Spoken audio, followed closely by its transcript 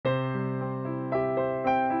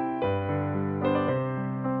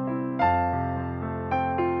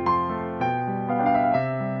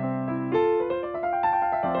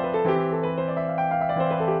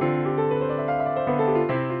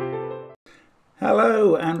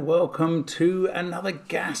Hello and welcome to another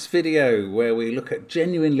gas video where we look at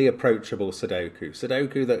genuinely approachable Sudoku.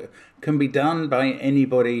 Sudoku that can be done by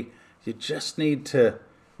anybody. You just need to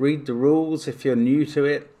read the rules if you're new to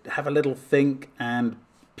it, have a little think and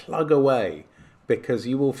plug away, because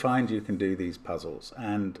you will find you can do these puzzles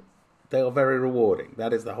and they are very rewarding.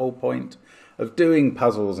 That is the whole point of doing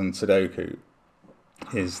puzzles in Sudoku,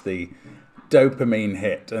 is the dopamine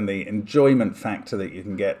hit and the enjoyment factor that you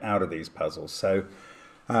can get out of these puzzles. So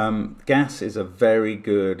gas is a very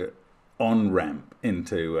good on-ramp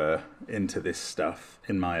into this stuff,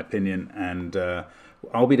 in my opinion, and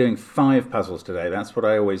I'll be doing 5 puzzles today. That's what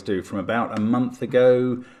I always do, from about a month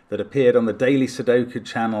ago, that appeared on the Daily Sudoku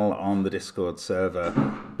channel on the Discord server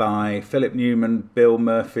by Philip Newman, Bill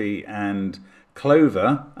Murphy and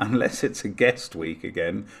Clover, unless it's a guest week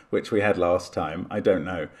again, which we had last time, I don't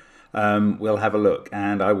know. We'll have a look,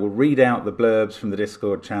 and I will read out the blurbs from the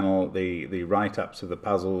Discord channel, the write-ups of the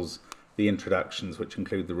puzzles, the introductions, which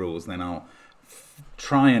include the rules, then I'll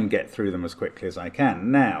try and get through them as quickly as I can.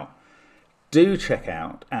 Now, do check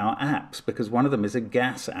out our apps, because one of them is a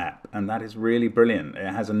gas app, and that is really brilliant.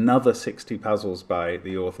 It has another 60 puzzles by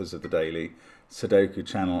the authors of the Daily Sudoku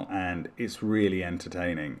channel, and it's really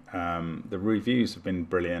entertaining. The reviews have been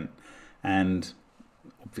brilliant, and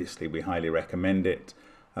obviously we highly recommend it.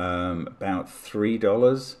 About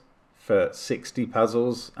 $3 for 60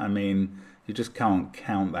 puzzles. I mean, you just can't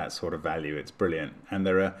count that sort of value. It's brilliant, and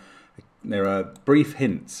there are brief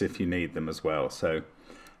hints if you need them as well. So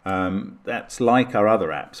that's like our other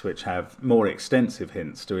apps, which have more extensive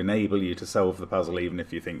hints to enable you to solve the puzzle even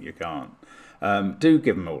if you think you can't. Do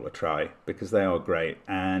give them all a try, because they are great,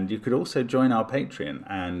 and you could also join our Patreon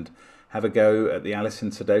and have a go at the Alice in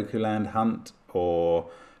Sudoku Land hunt, or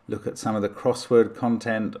look at some of the crossword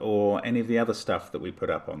content, or any of the other stuff that we put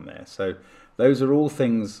up on there. So those are all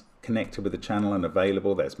things connected with the channel and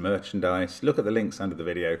available. There's merchandise. Look at the links under the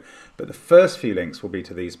video. But the first few links will be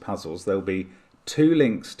to these puzzles. There'll be 2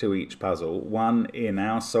 links to each puzzle, one in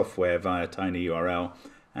our software via tinyURL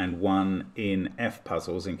and one in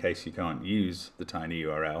fpuzzles in case you can't use the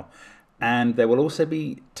tinyURL. And there will also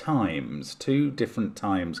be times, 2 different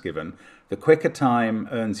times given. The quicker time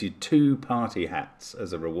earns you 2 party hats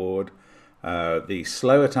as a reward. The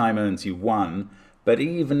slower time earns you 1, but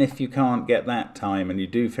even if you can't get that time and you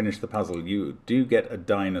do finish the puzzle, you do get a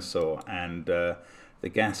dinosaur, and the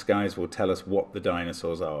gas guys will tell us what the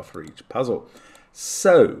dinosaurs are for each puzzle.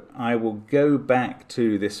 So I will go back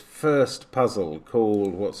to this first puzzle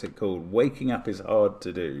called, what's it called? Waking Up is Hard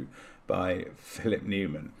to Do, by Philip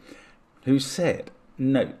Newman, who said,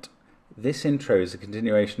 note, this intro is a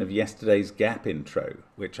continuation of yesterday's gap intro,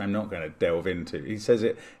 which I'm not going to delve into. He says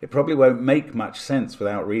it probably won't make much sense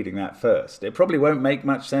without reading that first. It probably won't make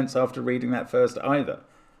much sense after reading that first either.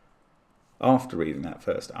 After reading that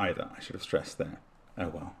first either, I should have stressed there. Oh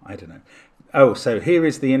well, I don't know. Oh, so here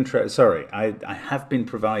is the intro. Sorry, I have been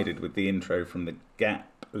provided with the intro from the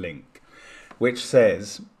Gap link, which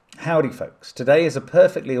says, howdy folks, today is a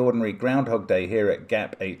perfectly ordinary Groundhog Day here at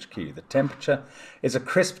Gap HQ. The temperature is a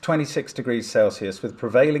crisp 26 degrees Celsius with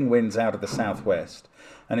prevailing winds out of the southwest,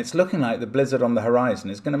 and it's looking like the blizzard on the horizon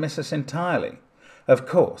is going to miss us entirely. Of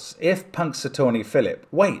course, if Punxsutawney Philip...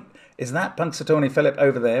 Wait, is that Punxsutawney Philip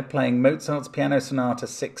over there playing Mozart's Piano Sonata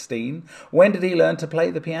 16? When did he learn to play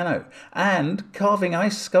the piano? And carving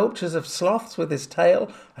ice sculptures of sloths with his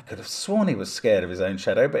tail? I could have sworn he was scared of his own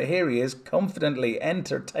shadow, but here he is confidently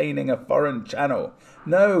entertaining a foreign channel.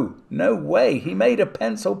 No, no way, he made a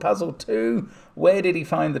pencil puzzle too. Where did he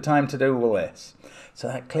find the time to do all this? So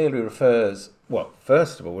that clearly refers, well,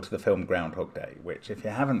 first of all, to the film Groundhog Day, which if you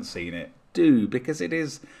haven't seen it, do, because it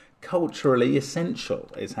is culturally essential,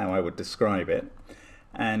 is how I would describe it,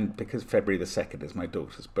 and because February the 2nd is my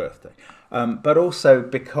daughter's birthday, but also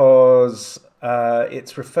because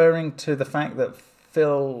it's referring to the fact that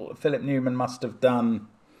Philip Newman must have done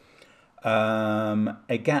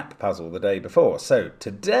a gap puzzle the day before. So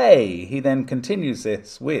today he then continues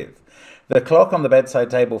this with, the clock on the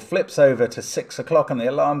bedside table flips over to 6 o'clock and the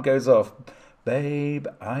alarm goes off. Babe,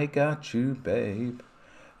 I got you, babe.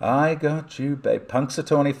 I got you, babe.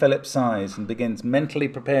 Punxsutawney Philip sighs and begins mentally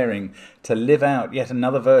preparing to live out yet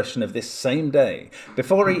another version of this same day.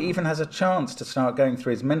 Before he even has a chance to start going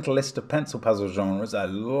through his mental list of pencil puzzle genres, a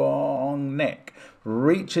long neck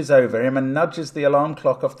reaches over him and nudges the alarm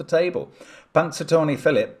clock off the table. Punxsutawney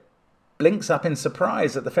Philip blinks up in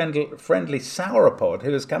surprise at the friendly sauropod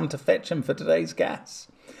who has come to fetch him for today's gas.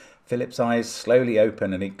 Philip's eyes slowly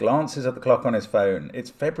open and he glances at the clock on his phone. It's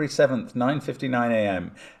February 7th, 9:59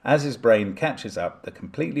 a.m. As his brain catches up, the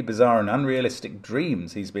completely bizarre and unrealistic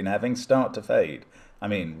dreams he's been having start to fade. I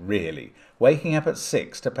mean, really, waking up at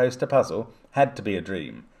 6 to post a puzzle had to be a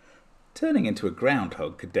dream. Turning into a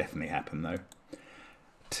groundhog could definitely happen, though.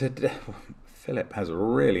 Today, Philip has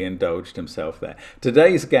really indulged himself there.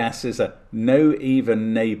 Today's guess is a no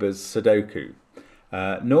even neighbours Sudoku.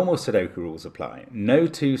 Normal Sudoku rules apply. No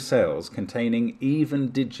two cells containing even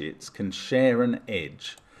digits can share an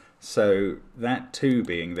edge. So that 2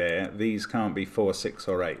 being there, these can't be 4, 6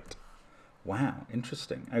 or 8. Wow,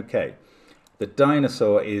 interesting. Okay. The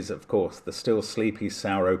dinosaur is, of course, the still sleepy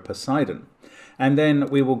Sauro Poseidon. And then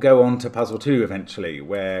we will go on to puzzle 2 eventually,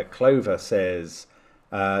 where Clover says,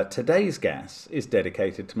 today's gas is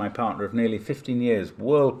dedicated to my partner of nearly 15 years,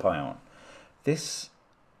 World Pion. This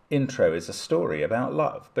intro is a story about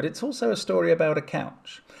love, but it's also a story about a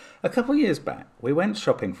couch. A couple years back, we went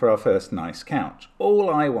shopping for our first nice couch.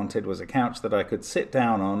 All I wanted was a couch that I could sit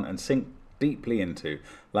down on and sink deeply into,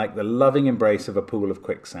 like the loving embrace of a pool of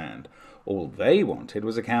quicksand. All they wanted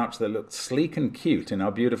was a couch that looked sleek and cute in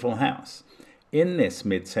our beautiful house. In this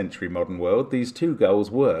mid-century modern world, these two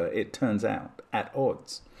goals were, it turns out, at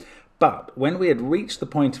odds. But when we had reached the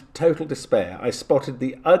point of total despair, I spotted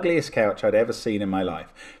the ugliest couch I'd ever seen in my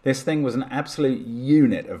life. This thing was an absolute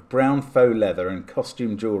unit of brown faux leather and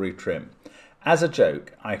costume jewellery trim. As a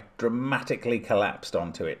joke, I dramatically collapsed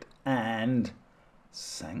onto it and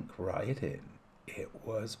sank right in. It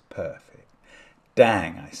was perfect.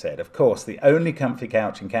 Dang, I said. Of course, the only comfy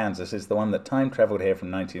couch in Kansas is the one that time-travelled here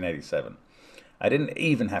from 1987. I didn't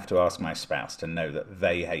even have to ask my spouse to know that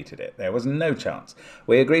they hated it. There was no chance.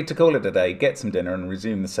 We agreed to call it a day, get some dinner and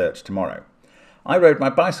resume the search tomorrow. I rode my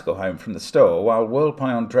bicycle home from the store while World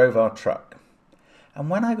Pion drove our truck. And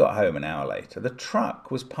when I got home an hour later, the truck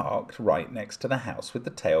was parked right next to the house with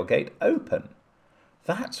the tailgate open.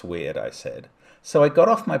 That's weird, I said. So I got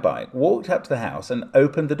off my bike, walked up to the house and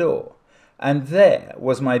opened the door. And there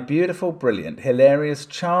was my beautiful, brilliant, hilarious,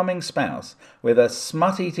 charming spouse with a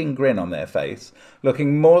smut-eating grin on their face,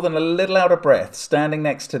 looking more than a little out of breath, standing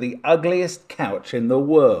next to the ugliest couch in the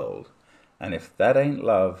world. And if that ain't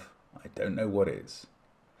love, I don't know what is.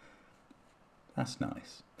 That's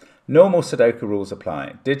nice. Normal Sudoku rules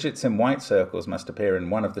apply. Digits in white circles must appear in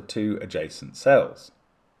one of the 2 adjacent cells.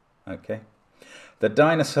 Okay. The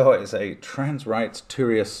dinosaur is a Transrite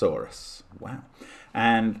Turiosaurus. Wow.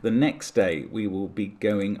 And the next day we will be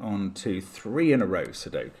going on to 3 in a row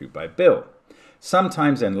Sudoku by Bill.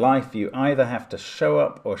 Sometimes in life you either have to show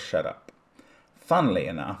up or shut up. Funnily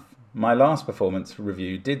enough, my last performance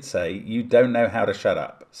review did say you don't know how to shut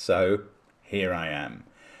up, so here I am.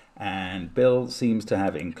 And Bill seems to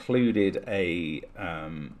have included a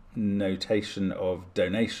notation of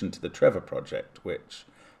donation to the Trevor Project, which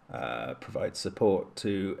provides support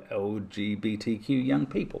to LGBTQ young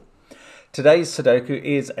people. Today's Sudoku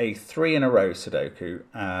is a 3 in a row Sudoku.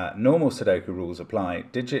 Normal Sudoku rules apply.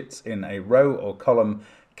 Digits in a row or column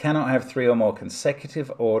cannot have 3 or more consecutive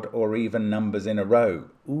odd or even numbers in a row.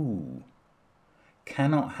 Ooh.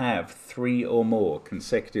 Cannot have 3 or more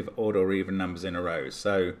consecutive odd or even numbers in a row.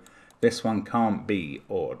 So this one can't be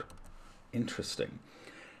odd. Interesting.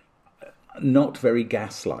 Not very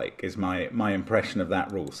gas-like is my impression of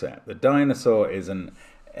that rule set. The dinosaur is an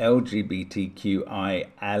LGBTQI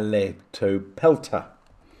aletopelta.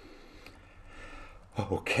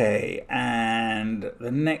 Okay, and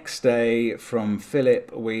the next day from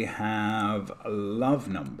Philip we have love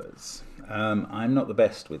numbers. I'm not the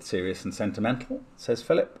best with serious and sentimental, says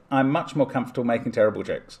Philip. I'm much more comfortable making terrible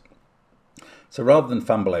jokes. So rather than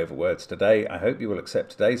fumble over words today, I hope you will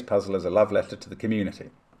accept today's puzzle as a love letter to the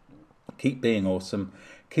community. Keep being awesome,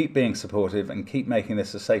 keep being supportive, and keep making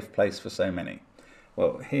this a safe place for so many.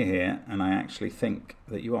 Well, here, and I actually think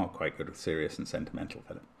that you are quite good with serious and sentimental,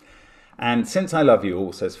 Philip. And since I love you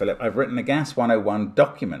all, says Philip, I've written a GAS 101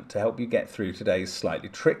 document to help you get through today's slightly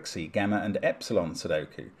tricksy gamma and epsilon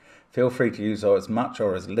Sudoku. Feel free to use as much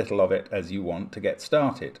or as little of it as you want to get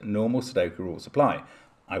started. Normal Sudoku rules apply.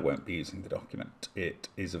 I won't be using the document. It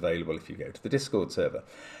is available if you go to the Discord server.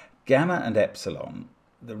 Gamma and epsilon.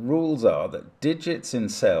 The rules are that digits in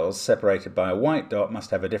cells separated by a white dot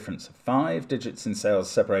must have a difference of 5. Digits in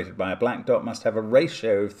cells separated by a black dot must have a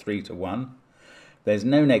ratio of 3 to 1. There's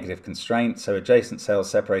no negative constraint, so adjacent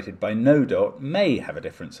cells separated by no dot may have a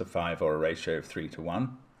difference of 5 or a ratio of 3 to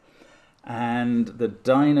 1. And the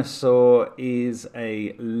dinosaur is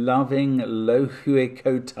a loving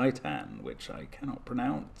Lohueco-Titan, which I cannot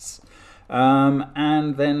pronounce.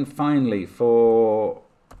 And then finally, for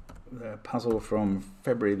the puzzle from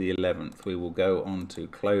February the 11th, we will go on to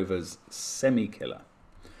Clover's Semi-Killer.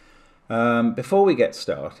 Before we get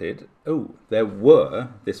started,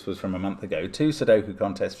 this was from a month ago, 2 Sudoku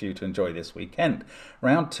contests for you to enjoy this weekend.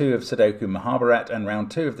 Round 2 of Sudoku Mahabharat and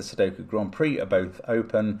round 2 of the Sudoku Grand Prix are both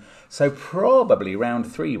open, so probably round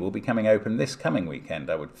 3 will be coming open this coming weekend,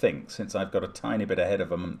 I would think, since I've got a tiny bit ahead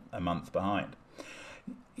of a month behind.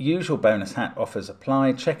 Usual bonus hat offers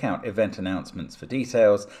apply. Check out event announcements for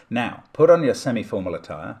details. Now, put on your semi-formal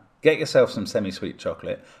attire, get yourself some semi-sweet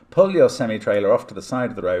chocolate, pull your semi-trailer off to the side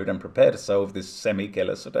of the road and prepare to solve this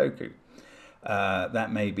semi-killer Sudoku.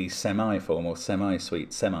 That may be semi-formal,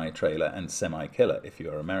 semi-sweet, semi-trailer and semi-killer if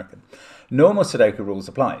you're American. Normal Sudoku rules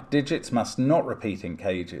apply. Digits must not repeat in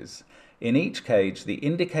cages. In each cage, the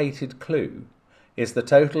indicated clue is the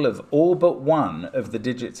total of all but one of the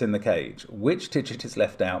digits in the cage. Which digit is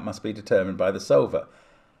left out must be determined by the solver.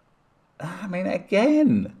 I mean,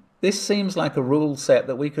 again, this seems like a rule set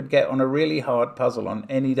that we could get on a really hard puzzle on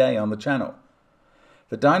any day on the channel.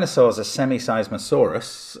 The dinosaurs are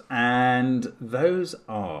Semi-Seismosaurus, and those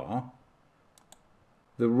are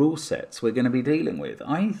the rule sets we're going to be dealing with.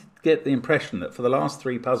 I get the impression that for the last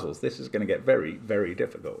 3 puzzles, this is going to get very, very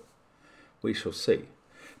difficult. We shall see.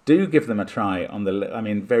 Do give them a try on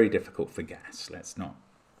the, very difficult for gas. Let's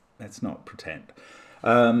not pretend.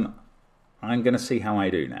 I'm going to see how I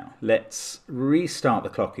do now. Let's restart the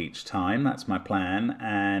clock each time. That's my plan.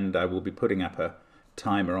 And I will be putting up a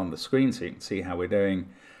timer on the screen so you can see how we're doing.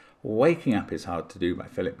 Waking Up is Hard to Do by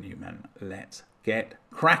Philip Newman. Let's get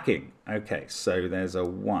cracking. Okay, so there's a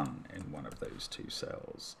 1 in one of those 2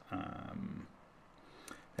 cells.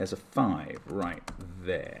 There's a 5 right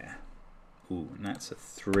there. Ooh, and that's a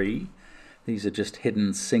 3. These are just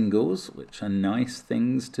hidden singles, which are nice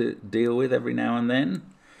things to deal with every now and then.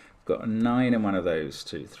 Got a 9 in one of those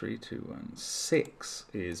 2. 3, 2, 1. 6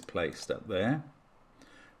 is placed up there.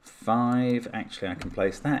 5, actually I can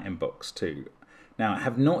place that in box 2. Now I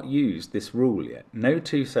have not used this rule yet. No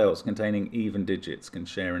 2 cells containing even digits can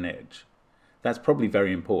share an edge. That's probably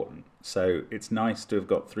very important. So it's nice to have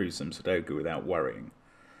got through some Sudoku without worrying.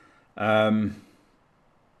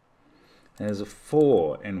 There's a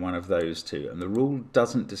 4 in one of those 2, and the rule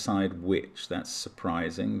doesn't decide which. That's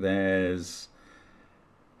surprising. There's...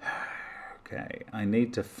 Okay, I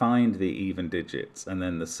need to find the even digits, and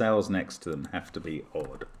then the cells next to them have to be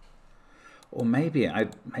odd. Or maybe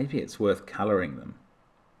it's worth colouring them,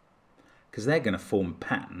 because they're going to form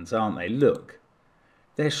patterns, aren't they? Look,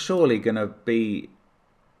 they're surely going to be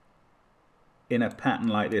in a pattern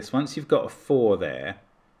like this. Once you've got a 4 there,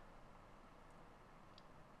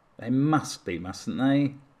 they must be, mustn't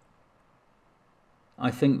they?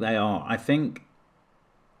 I think they are. I think,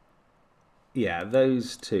 yeah,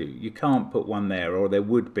 those 2. You can't put 1 there, or there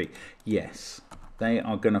would be. Yes, they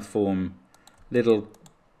are going to form little,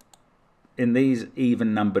 in these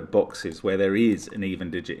even numbered boxes where there is an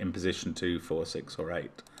even digit in position 2, 4, 6 or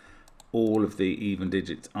 8. All of the even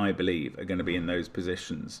digits, I believe, are going to be in those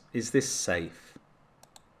positions. Is this safe?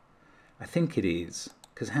 I think it is,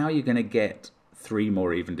 because how are you going to get 3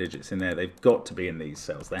 more even digits in there? They've got to be in these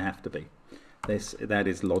cells. They have to be. That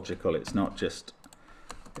is logical. It's not just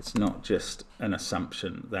an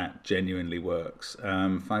assumption. That genuinely works.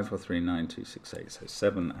 5, 4, 3, 9, 2, 6, 8. So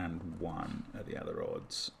 7 and 1 are the other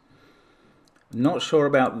odds. Not sure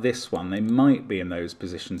about this one. They might be in those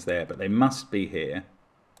positions there, but they must be here.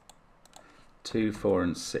 2, 4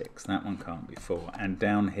 and 6. That one can't be 4. And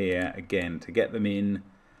down here again, to get them in,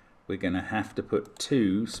 we're going to have to put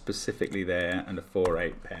 2 specifically there and a 4,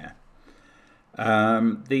 8 pair.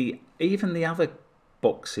 Even the other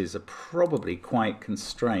boxes are probably quite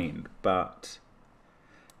constrained, but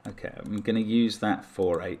okay, I'm going to use that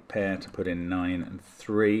 4, 8 pair to put in 9 and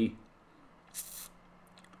 3.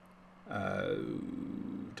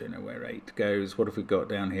 Don't know where 8 goes. What have we got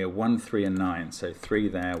down here? 1, 3 and 9. So 3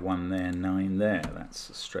 there, 1 there, 9 there.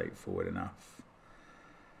 That's straightforward enough.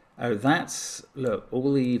 Oh, that's, look,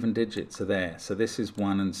 all the even digits are there. So this is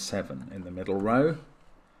 1 and 7 in the middle row.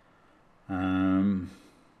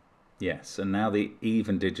 Yes, and now the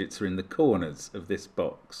even digits are in the corners of this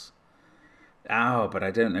box. Oh, but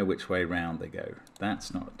I don't know which way round they go.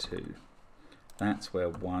 That's not 2. That's where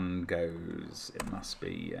 1 goes. It must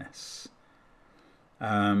be, yes.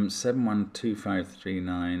 7, 1, 2, 5, 3,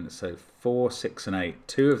 9. So 4, 6 and 8.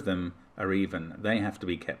 2 of them are even. They have to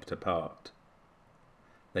be kept apart.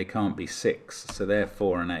 They can't be 6, so they're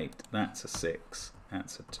 4 and 8. That's a 6.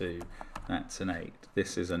 That's a 2. That's an 8.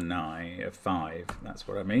 This is a 9, a 5. That's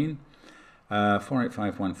what I mean. 4, 8,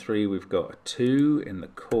 5, 1, 3. We've got a 2 in the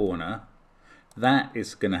corner. That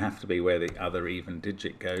is going to have to be where the other even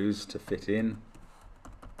digit goes to fit in.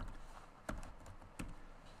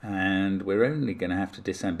 And and we're only going to have to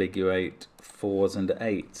disambiguate 4s and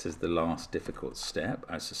 8s as the last difficult step,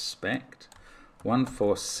 I suspect. 1,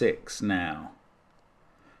 4, 6 now.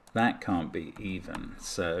 That can't be even,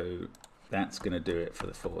 so that's going to do it for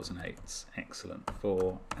the 4s and 8s. Excellent.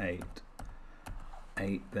 4, 8,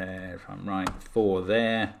 8 there, if I'm right, 4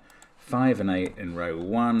 there, 5 and 8 in row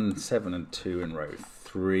 1, 7 and 2 in row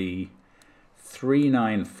 3, 3,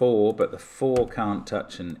 9, 4, but the 4 can't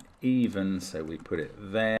touch an even, so we put it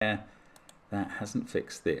there. That hasn't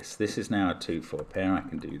fixed this. This is now a 2, 4 pair. I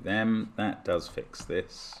can do them. That does fix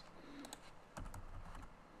this.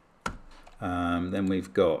 Then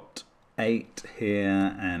we've got 8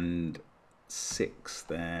 here and 6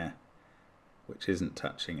 there, which isn't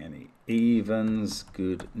touching any evens.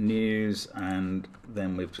 Good news. And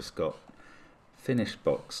then we've just got finished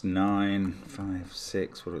box 9, 5,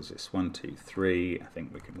 6. What is this? 1, 2, 3. I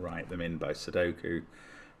think we can write them in by Sudoku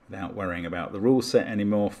without worrying about the rule set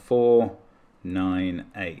anymore. 4, 9,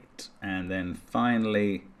 8. And then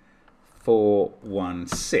finally 4, 1,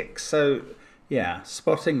 6. So yeah,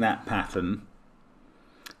 spotting that pattern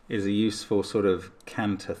is a useful sort of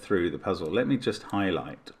canter through the puzzle. Let me just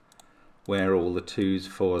highlight where all the 2s,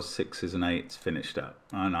 4s, 6s and 8s finished up,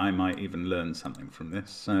 and I might even learn something from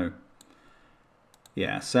this. So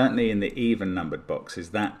yeah, certainly in the even numbered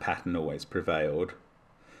boxes that pattern always prevailed.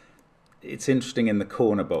 It's interesting in the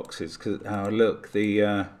corner boxes because, oh look,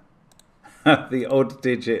 the the odd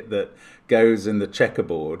digit that goes in the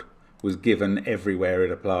checkerboard was given everywhere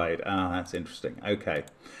it applied. Ah, that's interesting. Okay,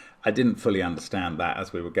 I didn't fully understand that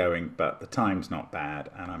as we were going, but the time's not bad,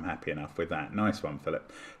 and I'm happy enough with that. Nice one,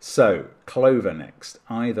 Philip. So, Clover next.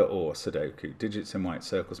 Either or Sudoku. Digits in white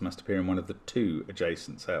circles must appear in one of the 2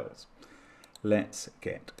 adjacent cells. Let's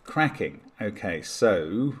get cracking. Okay,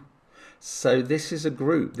 so this is a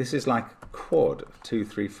group. This is like a quad of 2,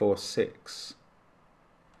 3, 4, 6.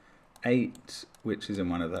 8, which is in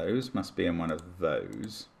one of those, must be in one of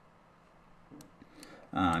those.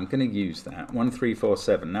 I'm going to use that. 1, 3, 4,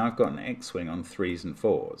 7. Now I've got an X-wing on 3s and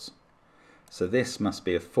 4s. So this must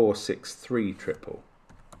be a 4, 6, 3 triple.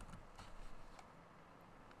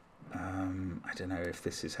 I don't know if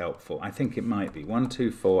this is helpful. I think it might be. 1,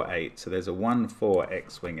 2, 4, 8. So there's a 1, 4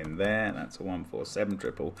 X-wing in there. That's a 1, 4, 7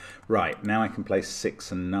 triple. Right, now I can place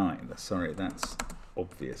 6 and 9. Sorry, that's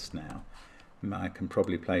obvious now. I can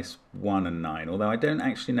probably place 1 and 9, although I don't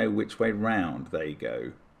actually know which way round they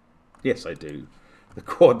go. Yes, I do. The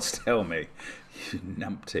quads tell me. You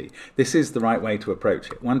numpty. This is the right way to approach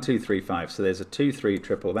it. 1, 2, 3, 5. So there's a 2, 3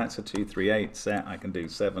 triple. That's a 2, 3, 8 set. I can do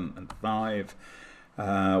 7 and 5.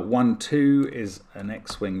 1, 2 is an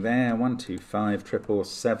X-wing there. 1, 2, 5 triple.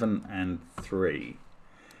 7 and 3.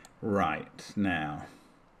 Right, now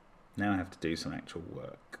I have to do some actual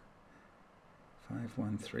work. 5,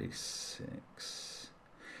 1, 3, 6.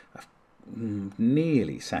 I've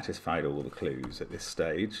nearly satisfied all the clues at this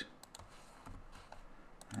stage.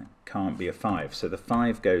 That can't be a 5. So the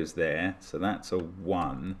 5 goes there. So that's a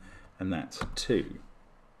 1 and that's a 2.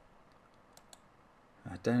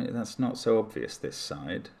 That's not so obvious this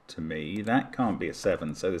side to me. That can't be a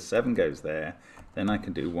 7. So the 7 goes there. Then I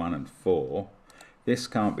can do 1 and 4. This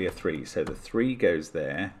can't be a 3. So the 3 goes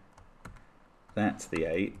there. That's the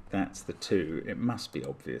 8. That's the 2. It must be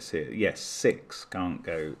obvious here. Yes, 6 can't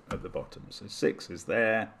go at the bottom. So 6 is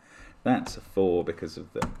there. That's a 4 because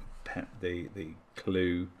of the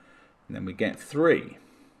clue, and then we get 3.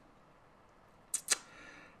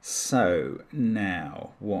 So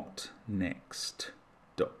now what next,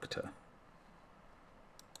 Doctor?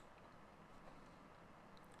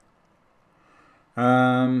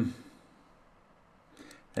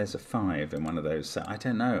 There's a 5 in one of those. So I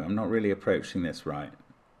don't know. I'm not really approaching this right.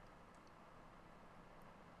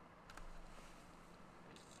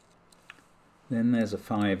 Then there's a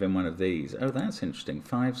 5 in one of these. Oh, that's interesting.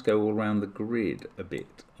 5s go all around the grid a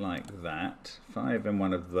bit like that. 5 in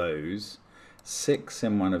one of those. 6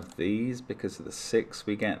 in one of these. Because of the 6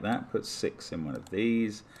 we get that. Put 6 in one of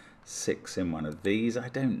these. 6 in one of these. I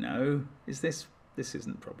don't know. This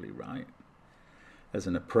isn't probably right. As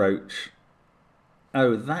an approach.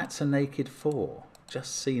 Oh, that's a naked 4.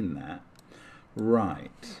 Just seen that.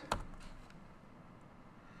 Right.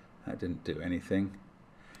 That didn't do anything.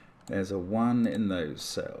 There's a 1 in those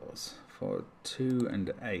cells. For 2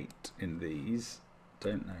 and 8 in these.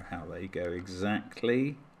 Don't know how they go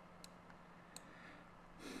exactly.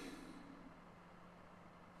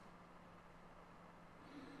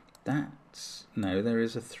 No, there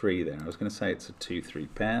is a 3 there. I was going to say it's a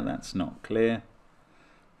 2-3 pair. That's not clear.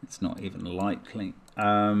 It's not even likely.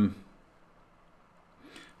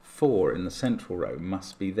 4 in the central row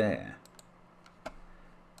must be there.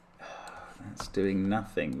 That's doing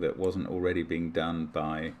nothing that wasn't already being done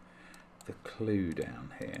by the clue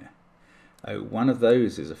down here. Oh, one of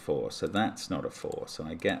those is a 4, so that's not a 4. So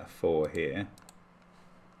I get a 4 here.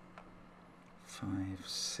 5,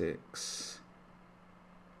 6.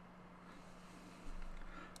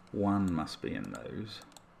 1 must be in those.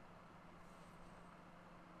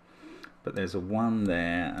 But there's a 1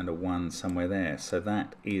 there and a 1 somewhere there. So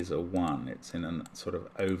that is a 1. It's in a sort of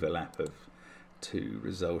overlap of 2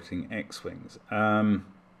 resulting X-wings.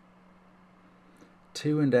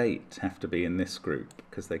 2 and 8 have to be in this group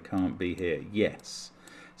because they can't be here. Yes.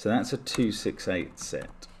 So that's a 2, 6, 8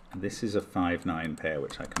 set. And this is a 5, 9 pair,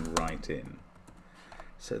 which I can write in.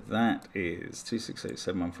 So that is 2, 6, 8,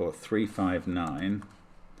 7, 1, 4, 3, 5, 9.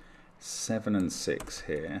 7 and 6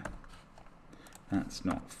 here. That's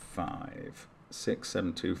not 5. 6,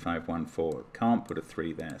 7, 2, 5, 1, 4. Can't put a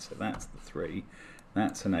 3 there, so that's the 3.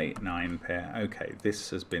 That's an 8, 9 pair. Okay,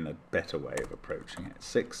 this has been a better way of approaching it.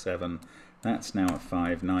 6, 7. That's now a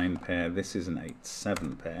 5, 9 pair. This is an 8,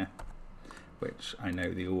 7 pair, which I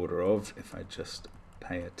know the order of if I just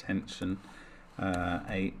pay attention.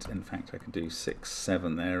 8, in fact I can do 6,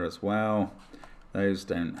 7 there as well. Those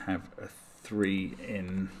don't have a 3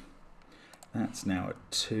 in. That's now a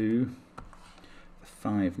 2. The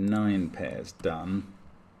 5, 9 pair's done.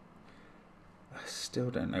 I still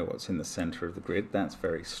don't know what's in the center of the grid. That's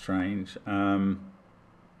very strange.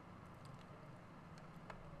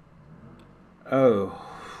 Oh,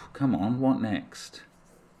 come on, what next?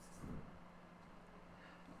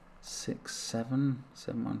 6, 7,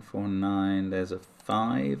 7, 1, 4, 9. There's a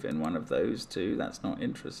 5 in one of those two. That's not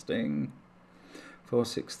interesting. 4,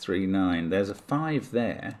 6, 3, 9. There's a 5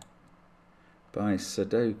 there by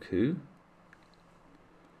Sudoku.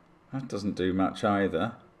 That doesn't do much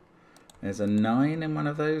either. There's a 9 in one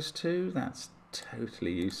of those two. That's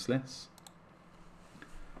totally useless.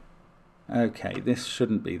 Okay, this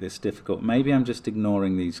shouldn't be this difficult. Maybe I'm just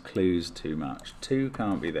ignoring these clues too much. 2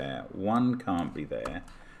 can't be there. 1 can't be there.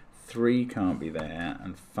 3 can't be there.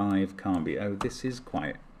 And 5 can't be. Oh, this is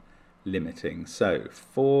quite limiting. So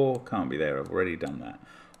 4 can't be there. I've already done that.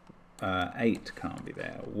 8 can't be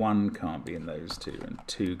there. 1 can't be in those two. And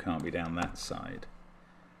 2 can't be down that side.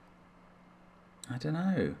 I don't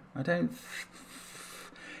know.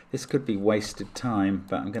 This could be wasted time,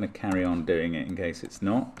 but I'm going to carry on doing it in case it's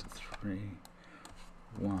not. 3,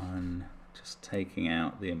 1, just taking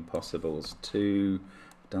out the impossibles. 2,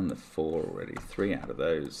 I've done the 4 already. 3 out of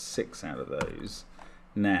those, 6 out of those.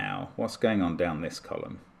 Now, what's going on down this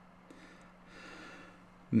column?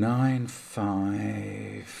 9,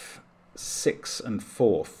 5, 6 and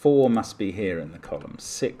 4. 4 must be here in the column.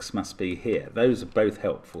 6 must be here. Those are both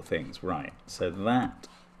helpful things, right? So that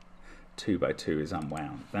 2 by 2 is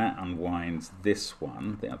unwound. That unwinds this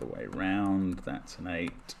one the other way round. That's an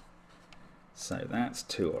 8. So that's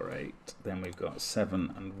 2 or 8. Then we've got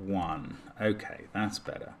 7 and 1. Okay, that's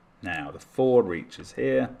better. Now the 4 reaches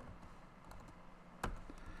here.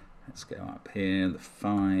 Let's go up here. The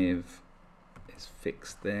 5 is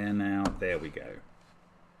fixed there now. There we go.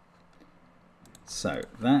 So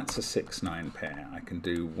that's a 6, 9 pair. I can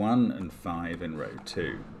do 1 and 5 in row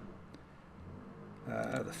 2.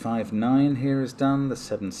 The 5, 9 here is done. The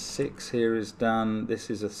 7, 6 here is done. This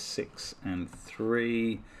is a 6 and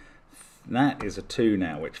 3. That is a 2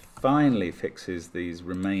 now, which finally fixes these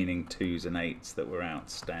remaining 2s and 8s that were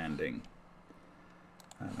outstanding.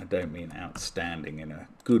 I don't mean outstanding in a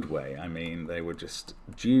good way. I mean they were just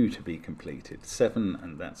due to be completed. 7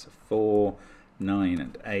 and that's a 4. 9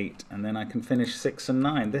 and 8, and then I can finish 6 and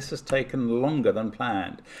 9. This has taken longer than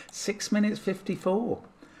planned. 6 minutes 54.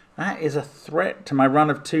 That is a threat to my run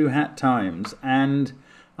of 2 hat times, and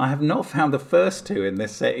I have not found the first 2 in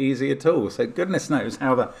this set easy at all. So goodness knows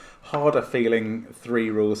how the harder feeling 3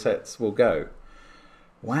 rule sets will go.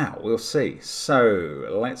 Wow, we'll see. So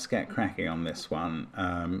let's get cracking on this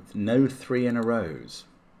one. No 3 in a rows.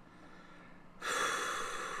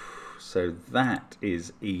 So that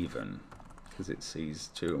is even. Because it sees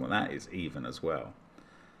 2, well that is even as well.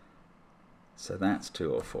 So that's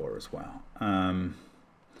 2 or 4 as well.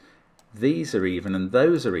 These are even and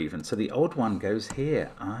those are even, so the odd one goes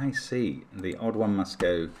here. I see. The odd one must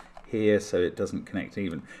go here so it doesn't connect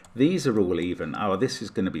even. These are all even. Oh, this is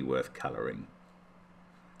going to be worth colouring.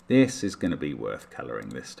 This is going to be worth colouring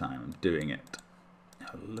this time. I'm doing it.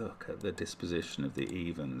 Oh, look at the disposition of the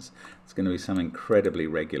evens. It's going to be some incredibly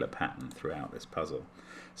regular pattern throughout this puzzle.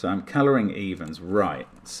 So I'm colouring evens, right,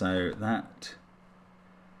 so that,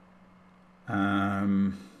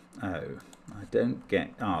 oh, I don't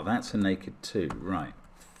get, that's a naked 2, right,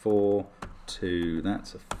 4, 2,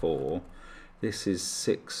 that's a 4, this is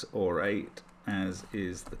 6 or 8, as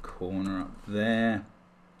is the corner up there.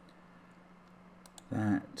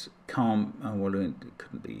 That can't, oh, well, it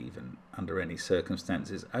couldn't be even under any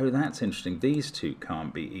circumstances. Oh, that's interesting. These two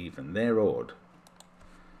can't be even. They're odd.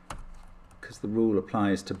 Because the rule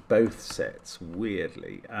applies to both sets,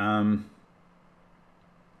 weirdly. 9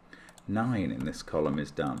 in this column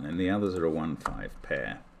is done, and the others are a 1-5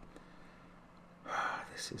 pair.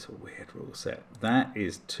 This is a weird rule set. That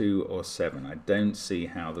is 2 or 7. I don't see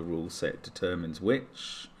how the rule set determines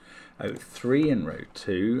which. Oh, 3 in row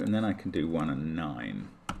 2, and then I can do 1 and 9.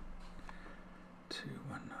 2,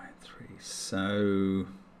 1, 9, 3. So,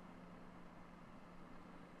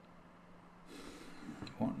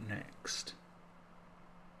 what next?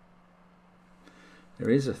 There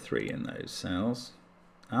is a 3 in those cells.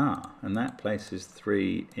 Ah, and that places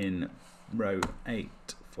 3 in row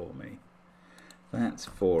 8 for me. That's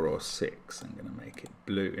 4 or 6. I'm going to make it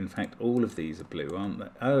blue. In fact, all of these are blue, aren't they?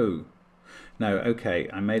 Oh, no, okay,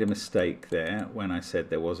 I made a mistake there when I said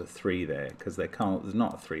there was a 3 there, because there's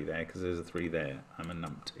not a 3 there, because there's a 3 there. I'm a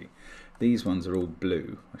numpty. These ones are all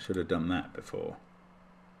blue. I should have done that before.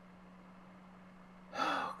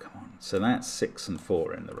 Oh, come on. So that's 6 and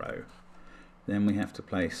 4 in the row. Then we have to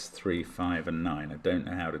place 3, 5, and 9. I don't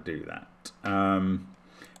know how to do that.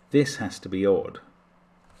 This has to be odd.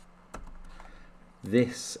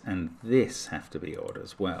 This and this have to be odd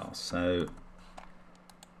as well. So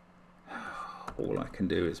all I can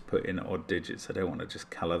do is put in odd digits. I don't want to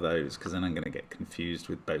just colour those, because then I'm going to get confused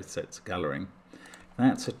with both sets of colouring.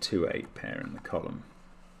 That's a 2-8 pair in the column.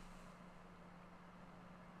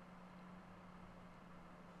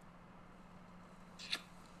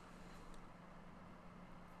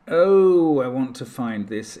 Oh, I want to find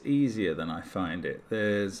this easier than I find it.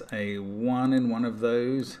 There's a 1 in one of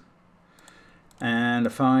those, and a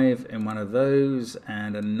 5 in one of those,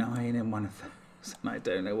 and a 9 in one of those. And I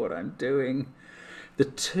don't know what I'm doing. The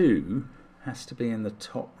 2 has to be in the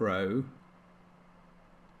top row.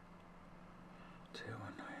 2,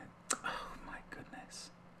 1, 9. Oh my goodness.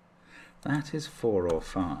 That is 4 or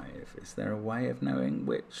 5. Is there a way of knowing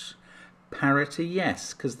which? Parity,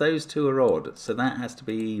 yes, because those two are odd, so that has to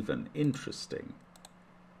be even. Interesting.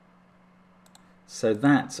 So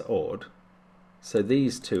that's odd. So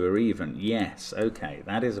these two are even. Yes, okay,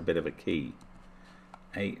 that is a bit of a key.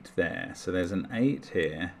 8 there. So there's an 8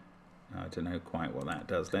 here. I don't know quite what that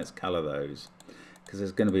does. Let's colour those, because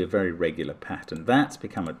there's going to be a very regular pattern. That's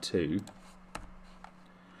become a 2.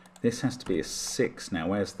 This has to be a 6 now.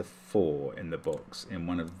 Where's the 4 in the box in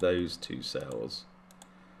one of those two cells?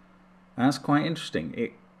 That's quite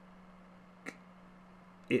interesting.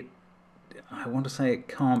 I want to say it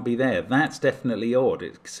can't be there. That's definitely odd.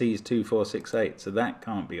 It sees 2, 4, 6, 8, so that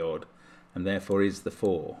can't be odd, and therefore is the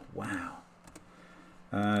 4. Wow.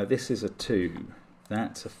 This is a 2.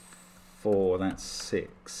 That's a 4. That's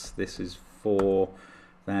 6. This is 4.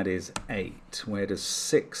 That is 8. Where does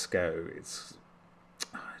 6 go? It's,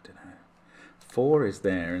 I don't know. 4 is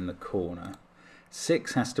there in the corner.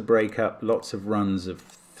 6 has to break up lots of runs of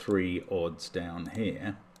 3 odds down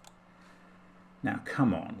here. Now,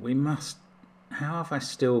 come on. We must... How have I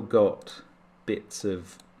still got bits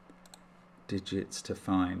of digits to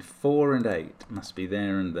find? 4 and 8 must be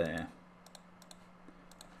there and there.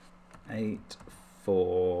 8,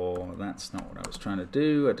 4, that's not what I was trying to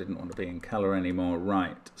do. I didn't want to be in colour anymore.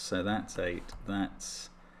 Right, so that's 8, that's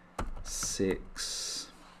 6.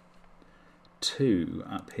 2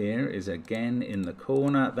 up here is again in the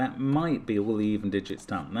corner. That might be all the even digits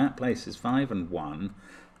done. That places 5 and 1,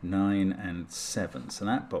 9 and 7. So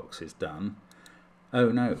that box is done. Oh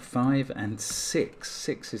no, 5 and 6.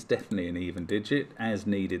 6 is definitely an even digit, as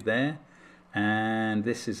needed there. And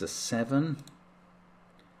this is a 7.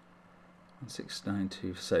 6, 9,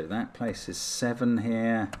 2. So that places 7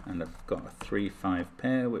 here, and I've got a 3, 5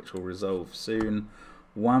 pair, which will resolve soon.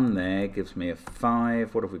 1 there gives me a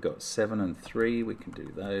 5. What have we got? 7 and 3. We can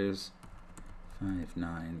do those. 5,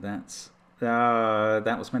 9. That's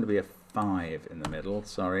that was meant to be a 5 in the middle.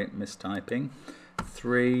 Sorry, mistyping.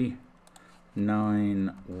 3,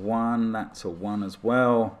 9, 1. That's a 1 as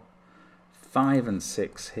well. 5 and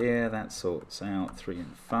 6 here. That sorts out 3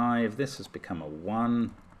 and 5. This has become a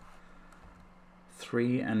 1.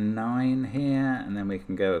 3 and 9 here, and then we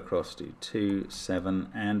can go across to 2, 7,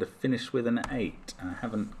 and finish with an 8. I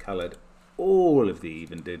haven't coloured all of the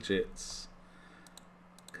even digits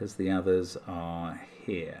because the others are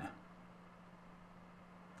here.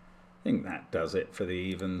 I think that does it for the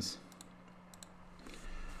evens.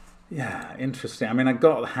 Yeah, interesting. I mean, I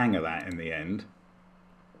got the hang of that in the end.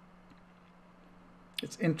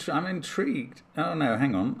 I'm intrigued. Oh no,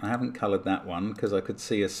 hang on. I haven't coloured that one because I could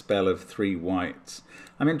see a spell of 3 whites.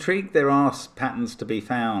 I'm intrigued there are patterns to be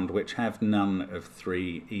found which have none of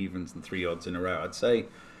 3 evens and 3 odds in a row. I'd say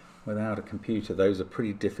without a computer those are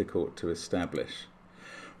pretty difficult to establish.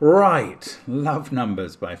 Right, Love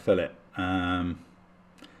Numbers by Philip.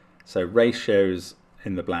 So ratios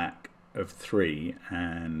in the black of 3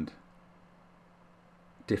 and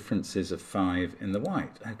differences of 5 in the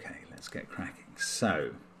white. Okay, let's get cracking.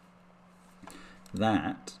 So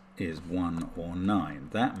that is 1 or 9.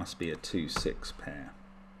 That must be a 2-6 pair.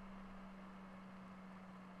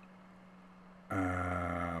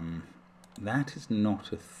 That is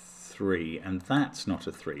not a 3, and that's not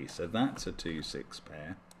a 3, so that's a 2-6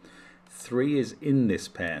 pair. 3 is in this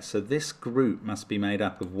pair, so this group must be made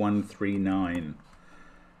up of 1, 3, 9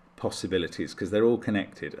 possibilities because they're all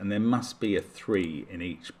connected, and there must be a 3 in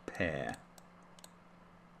each pair.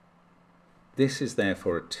 This is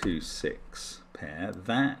therefore a 2-6 pair.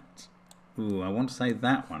 That, I want to say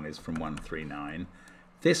that one is from 1, 3, 9.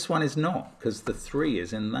 This one is not because the 3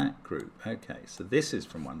 is in that group. Okay, so this is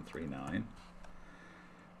from 1, 3, 9.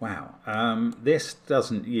 Wow, this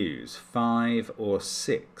doesn't use 5 or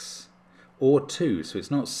 6 or 2, so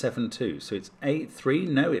it's not 7, 2. So it's 8, 3.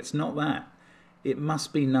 No, it's not that. It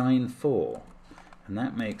must be 9, 4. And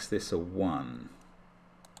that makes this a 1.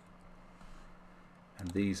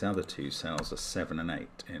 And these other 2 cells are 7 and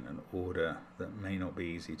 8 in an order that may not be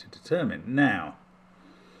easy to determine. Now,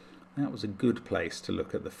 that was a good place to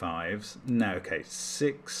look at the 5s. Now, okay,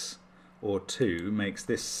 6 or 2 makes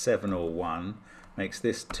this 7 or 1, makes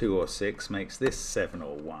this 2 or 6, makes this 7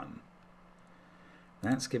 or 1.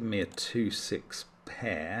 That's given me a 2-6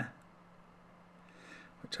 pair,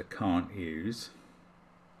 which I can't use.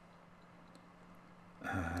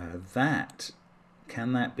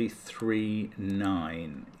 Can that be 3,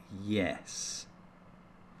 9? Yes.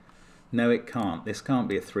 No, it can't. This can't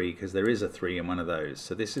be a 3 because there is a 3 in one of those.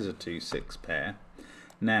 So this is a 2-6 pair.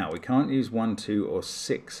 Now, we can't use 1, 2, or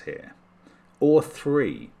 6 here. Or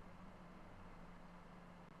 3.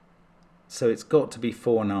 So it's got to be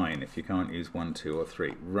 4, 9 if you can't use 1, 2, or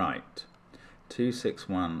 3. Right. 2, 6,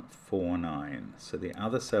 1, 4, 9. So the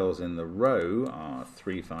other cells in the row are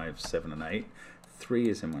 3, 5, 7, and 8. 3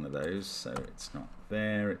 is in one of those, so it's not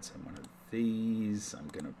there. It's in one of these. I'm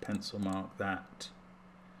going to pencil mark that.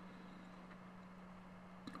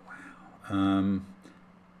 Wow.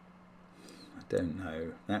 I don't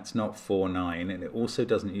know. That's not 4, 9, and it also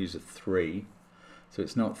doesn't use a 3. So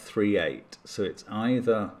it's not 3, 8. So it's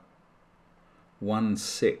either 1,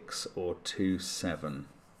 6 or 2, 7.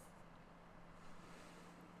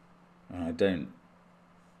 I don't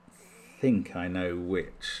think I know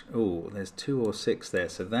which. Oh, there's 2 or 6 there,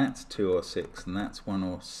 so that's 2 or 6, and that's 1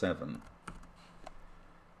 or 7.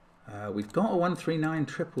 We've got a 1, 3, 9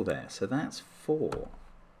 triple there, so that's 4.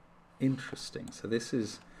 Interesting. So this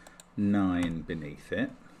is 9 beneath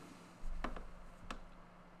it.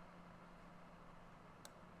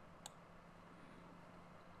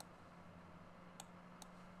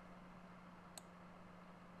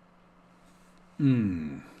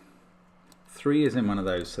 Hmm. 3 is in one of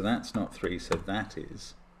those, so that's not 3, so that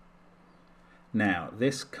is. Now,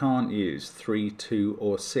 this can't use 3, 2,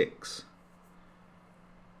 or 6.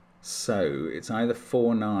 So, it's either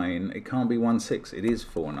 4, 9, it can't be 1, 6, it is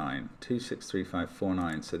 4, 9. 2, 6, 3, 5, 4,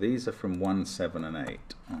 9. So these are from 1, 7, and 8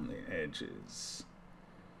 on the edges.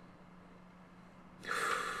 2,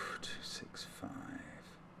 6, 5.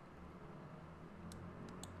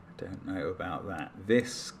 Don't know about that.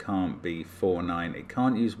 This can't be 4, 9. It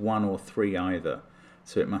can't use 1 or 3 either.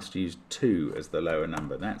 So it must use 2 as the lower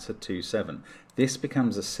number. That's a 2, 7. This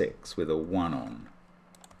becomes a 6 with a 1 on.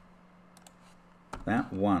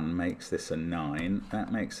 That 1 makes this a 9.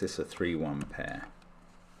 That makes this a 3, 1 pair.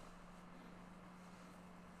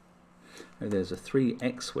 Oh, there's a 3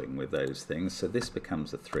 X-wing with those things, so this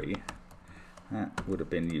becomes a 3. That would have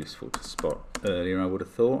been useful to spot earlier, I would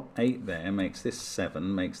have thought. 8 there makes this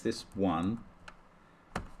 7, makes this 1.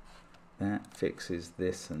 That fixes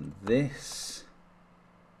this and this.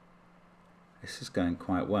 This is going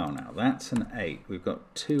quite well now. That's an 8. We've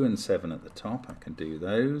got 2 and 7 at the top. I can do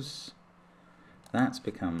those. That's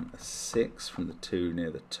become a 6 from the 2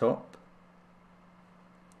 near the top.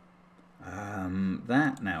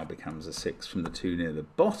 That now becomes a 6 from the 2 near the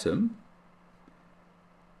bottom.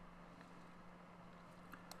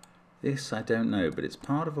 This I don't know, but it's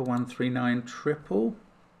part of a 1, 3, 9 triple.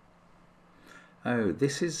 Oh,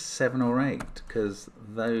 this is 7 or 8 because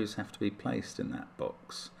those have to be placed in that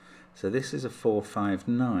box. So this is a 4, 5,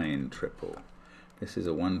 9 triple. This is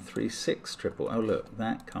a 1, 3, 6 triple. Oh look,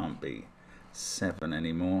 that can't be 7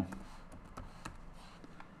 anymore.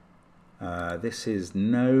 This is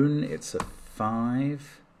known, it's a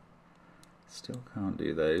 5. Still can't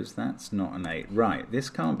do those. That's not an 8. Right, this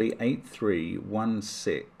can't be 8, 3, 1,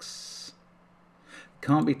 6.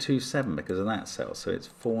 Can't be 2, 7 because of that cell, so it's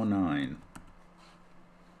 4, 9.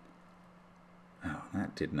 Oh,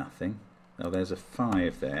 that did nothing. Oh, there's a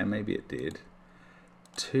 5 there. Maybe it did.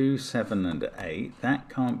 2, 7, and 8. That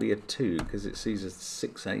can't be a 2 because it sees a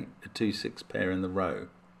 6, 8, a 2, 6 pair in the row.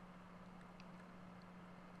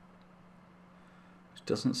 Which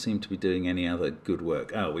doesn't seem to be doing any other good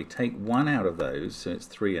work. Oh, we take 1 out of those, so it's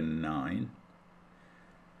 3 and 9.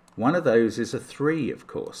 One of those is a 3, of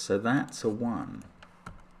course, so that's a 1.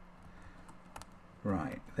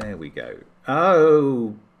 Right, there we go.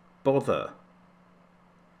 Oh, bother.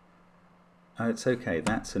 Oh, it's okay,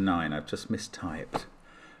 that's a 9. I've just mistyped.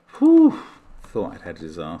 Whew, thought I'd had a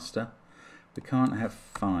disaster. We can't have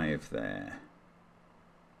 5 there.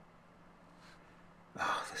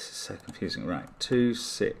 Oh, this is so confusing. Right, 2,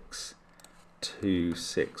 6, 2,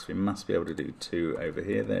 6. We must be able to do 2 over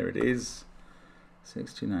here. There it is.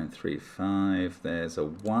 6, 2, 9, 3, 5. There's a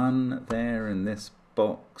 1 there in this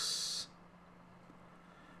box.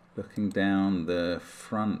 Looking down the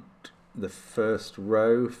front, the first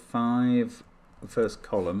row, 5, the first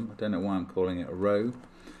column. I don't know why I'm calling it a row.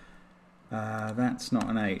 That's not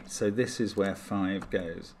an 8, so this is where 5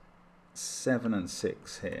 goes. 7 and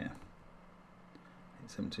 6 here.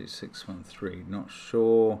 8, 7, 2, 6, 1, 3. Not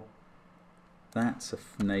sure. That's a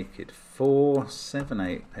naked 4. 7,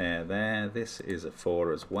 8 pair there. This is a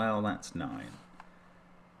 4 as well. That's 9.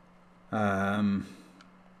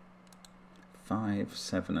 5,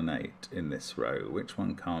 7, and 8 in this row. Which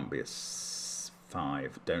one can't be a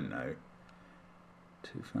 5? Don't know.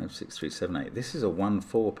 2, 5, 6, 3, 7, 8. This is a 1,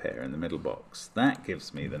 4 pair in the middle box. That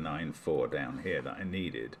gives me the 9, 4 down here that I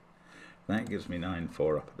needed. That gives me 9,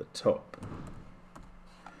 4 up at the top.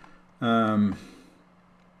 That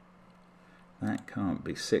can't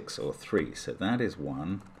be 6 or 3, so that is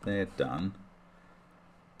 1. They're done.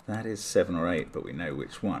 That is 7 or 8, but we know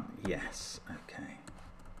which one. Yes, okay.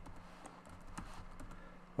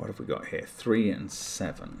 What have we got here? 3 and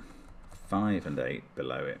 7. 5 and 8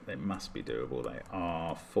 below it. They must be doable. They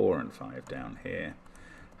are. 4 and 5 down here.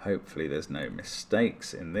 Hopefully there's no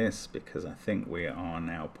mistakes in this because I think we are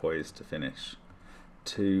now poised to finish.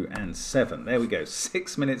 2 and 7. There we go.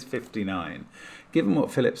 6 minutes 59. Given what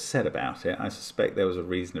Philip said about it, I suspect there was a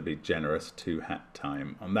reasonably generous 2-hat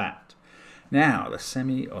time on that. Now, the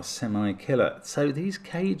semi or semi-killer. So these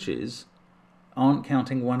cages aren't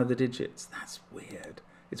counting one of the digits. That's weird.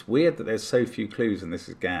 It's weird that there's so few clues and this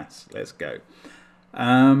is gas. Let's go.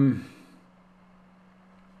 I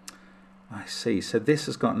see. So this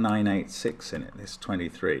has got 986 in it, this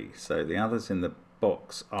 23. So the others in the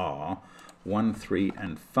box are 1, 3,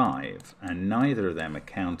 and 5. And neither of them are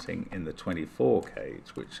counting in the 24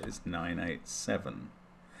 cage, which is 987.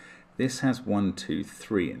 This has 1, 2,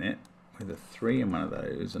 3 in it, with a 3 in one of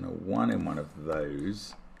those and a 1 in one of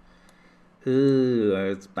those. Ooh,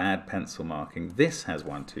 it's bad pencil marking. This has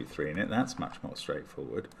 1, 2, 3 in it. That's much more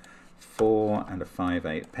straightforward. 4 and a 5,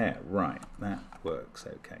 8 pair. Right, that works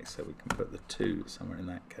okay. So we can put the 2 somewhere in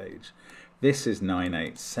that cage. This is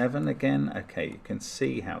 987 again. Okay, you can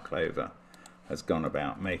see how Clover has gone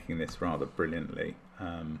about making this rather brilliantly.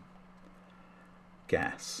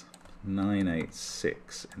 Gas.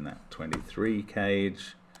 986 in that 23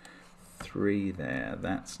 cage. 3 there.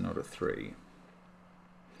 That's not a 3.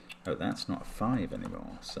 Oh, that's not a 5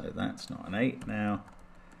 anymore, so that's not an 8 now.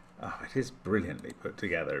 Oh, it is brilliantly put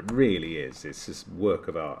together. It really is. It's this work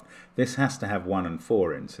of art. This has to have 1 and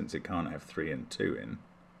 4 in, since it can't have 3 and 2 in.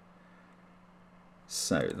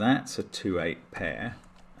 So that's a 2, 8 pair,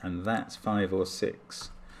 and that's 5 or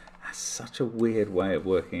 6. That's such a weird way of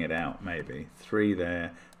working it out, maybe. 3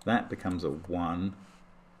 there. That becomes a 1.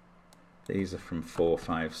 These are from 4,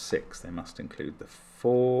 5, 6. They must include the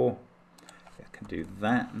 4. I can do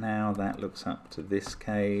that now. That looks up to this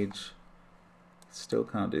cage. Still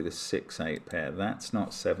can't do the 6, 8 pair. That's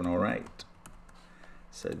not 7 or 8.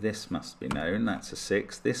 So this must be known. That's a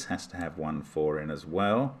 6. This has to have 1, 4 in as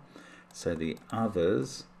well. So the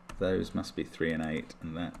others, those must be 3 and 8,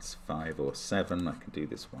 and that's 5 or 7. I can do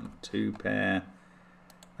this 1, 2 pair.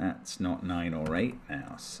 That's not 9 or 8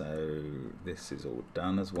 now. So this is all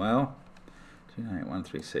done as well. 2, 9, 1,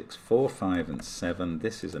 3, 6, 4, 5, and 7.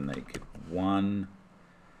 This is a naked 1.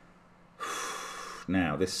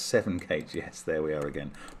 Now, this 7 cage, yes, there we are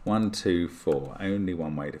again. 1, 2, 4. Only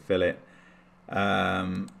one way to fill it.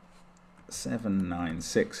 7, 9,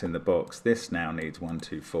 6 in the box. This now needs 1,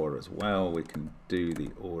 2, 4 as well. We can do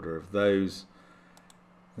the order of those.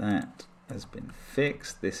 That has been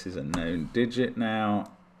fixed. This is a known digit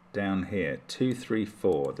now. down here, 2, 3,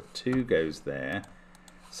 4. The 2 goes there.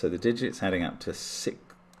 So the digits adding up to 6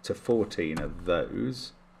 to 14 of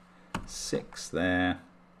those. 6 there.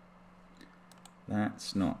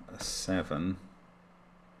 That's not a 7.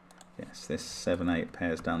 Yes, this 7, 8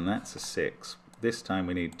 pair's done. That's a 6. This time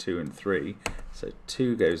we need 2 and 3. So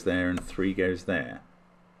 2 goes there and 3 goes there.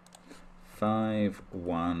 5,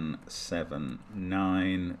 1, 7,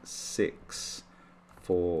 9, 6,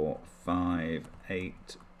 4, 5,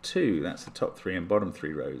 8, 2. That's the top 3 and bottom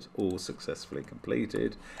 3 rows, all successfully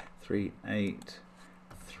completed. 3, 8,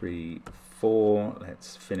 3, 4.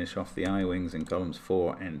 Let's finish off the I-wings in columns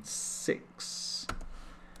 4 and 6.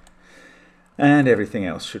 And everything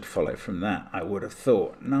else should follow from that, I would have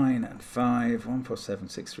thought. 9 and 5, 1, 4, 7,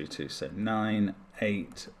 6, 3, 2. So 9,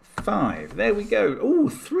 8, 5. There we go. Oh,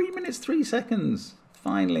 3 minutes, 3 seconds.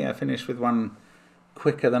 Finally, I finished with one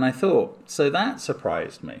quicker than I thought. So that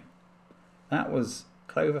surprised me. That was,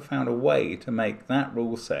 Clover found a way to make that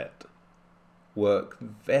rule set work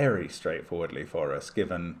very straightforwardly for us,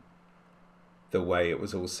 given the way it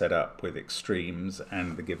was all set up with extremes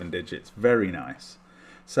and the given digits. Very nice.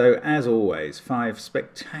 So as always, 5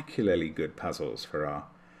 spectacularly good puzzles for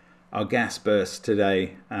our gas burst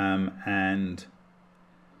today. And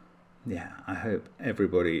yeah, I hope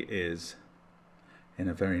everybody is in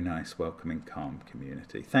a very nice, welcoming, calm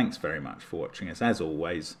community. Thanks very much for watching us, as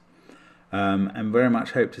always. And very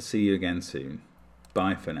much hope to see you again soon.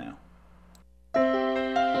 Bye for now.